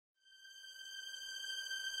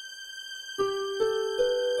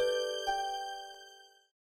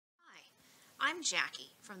I'm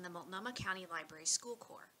Jackie from the Multnomah County Library School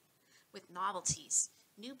Corps with Novelties,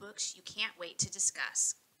 New Books You Can't Wait to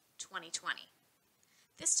Discuss, 2020.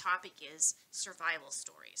 This topic is survival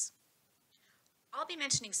stories. I'll be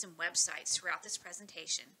mentioning some websites throughout this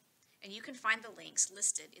presentation, and you can find the links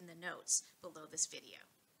listed in the notes below this video.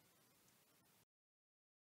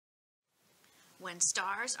 When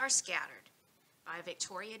Stars Are Scattered by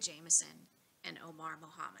Victoria Jameson and Omar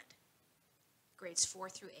Mohammed, grades 4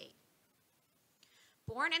 through 8.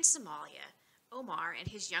 Born in Somalia, Omar and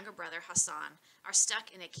his younger brother Hassan are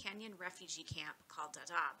stuck in a Kenyan refugee camp called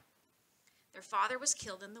Dadaab. Their father was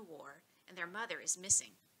killed in the war, and their mother is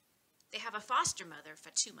missing. They have a foster mother,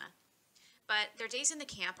 Fatuma, but their days in the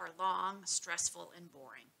camp are long, stressful, and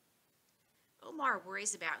boring. Omar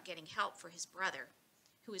worries about getting help for his brother,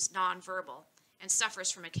 who is nonverbal and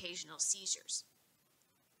suffers from occasional seizures.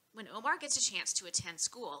 When Omar gets a chance to attend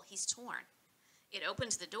school, he's torn. It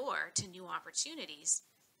opens the door to new opportunities,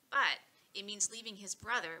 but it means leaving his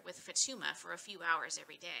brother with Fatuma for a few hours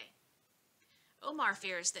every day. Omar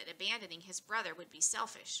fears that abandoning his brother would be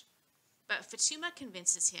selfish, but Fatuma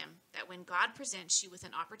convinces him that when God presents you with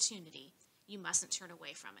an opportunity, you mustn't turn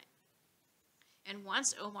away from it. And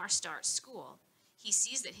once Omar starts school, he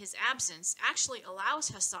sees that his absence actually allows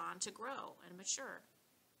Hassan to grow and mature.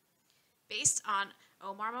 Based on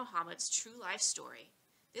Omar Mohammed's true life story,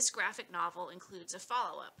 this graphic novel includes a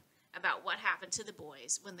follow-up about what happened to the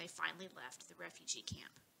boys when they finally left the refugee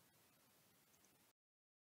camp.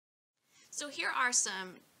 So here are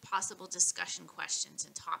some possible discussion questions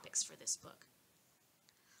and topics for this book.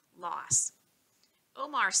 Loss.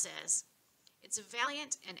 Omar says, it's a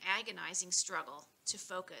valiant and agonizing struggle to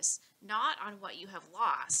focus not on what you have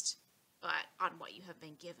lost, but on what you have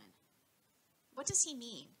been given. What does he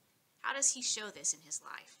mean? How does he show this in his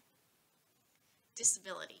life?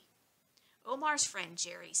 Disability. Omar's friend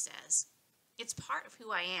Jerry says, it's part of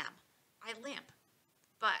who I am. I limp,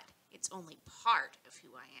 but it's only part of who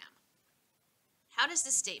I am. How does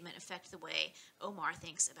this statement affect the way Omar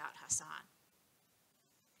thinks about Hassan?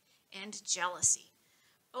 And jealousy.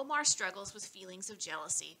 Omar struggles with feelings of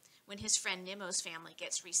jealousy when his friend Nimmo's family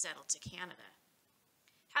gets resettled to Canada.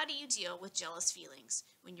 How do you deal with jealous feelings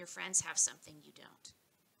when your friends have something you don't?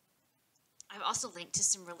 I've also linked to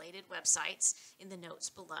some related websites in the notes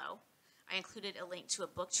below. I included a link to a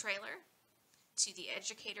book trailer, to the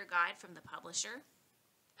educator guide from the publisher,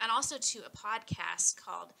 and also to a podcast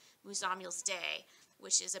called Muzamil's Day,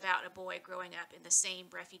 which is about a boy growing up in the same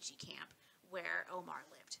refugee camp where Omar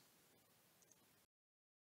lived.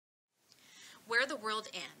 Where the World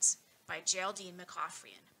Ends by Geraldine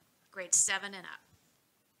McCaffrian, grades 7 and up.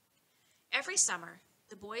 Every summer,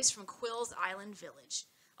 the boys from Quill's Island Village,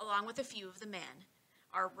 along with a few of the men,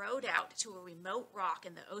 are rowed out to a remote rock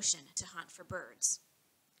in the ocean to hunt for birds.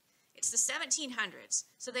 It's the 1700s,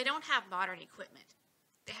 so they don't have modern equipment.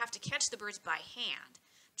 They have to catch the birds by hand,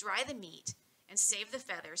 dry the meat, and save the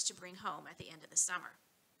feathers to bring home at the end of the summer.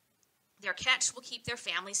 Their catch will keep their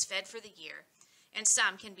families fed for the year, and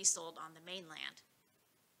some can be sold on the mainland.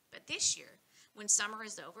 But this year, when summer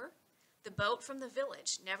is over, the boat from the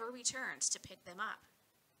village never returns to pick them up.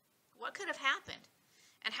 What could have happened?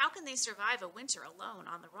 And how can they survive a winter alone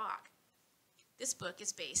on the rock? This book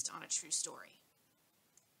is based on a true story.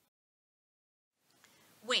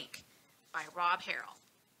 Wink by Rob Harrell,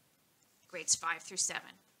 grades 5 through 7.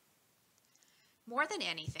 More than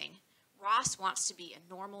anything, Ross wants to be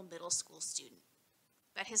a normal middle school student.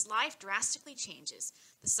 But his life drastically changes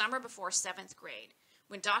the summer before 7th grade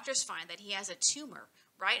when doctors find that he has a tumor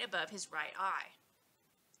right above his right eye.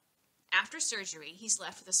 After surgery, he's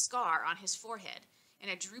left with a scar on his forehead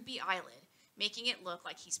and a droopy eyelid, making it look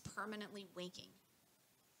like he's permanently winking.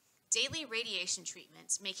 Daily radiation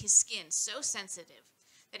treatments make his skin so sensitive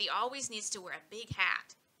that he always needs to wear a big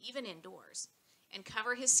hat, even indoors, and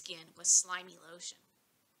cover his skin with slimy lotion.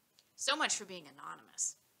 So much for being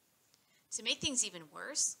anonymous. To make things even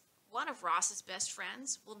worse, one of Ross's best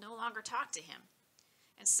friends will no longer talk to him,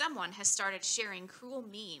 and someone has started sharing cruel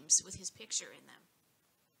memes with his picture in them.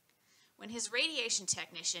 When his radiation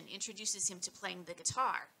technician introduces him to playing the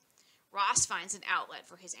guitar, Ross finds an outlet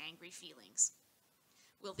for his angry feelings.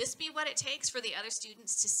 Will this be what it takes for the other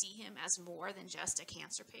students to see him as more than just a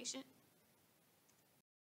cancer patient?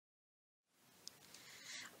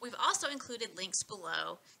 We've also included links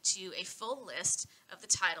below to a full list of the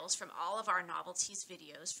titles from all of our Novelties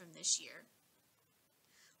videos from this year,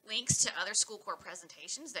 links to other School Corps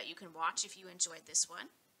presentations that you can watch if you enjoyed this one,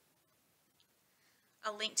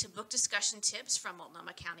 a link to book discussion tips from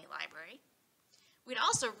Multnomah County Library. We'd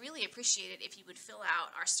also really appreciate it if you would fill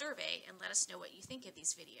out our survey and let us know what you think of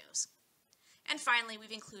these videos. And finally,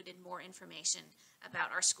 we've included more information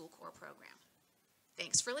about our School Corps program.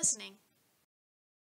 Thanks for listening.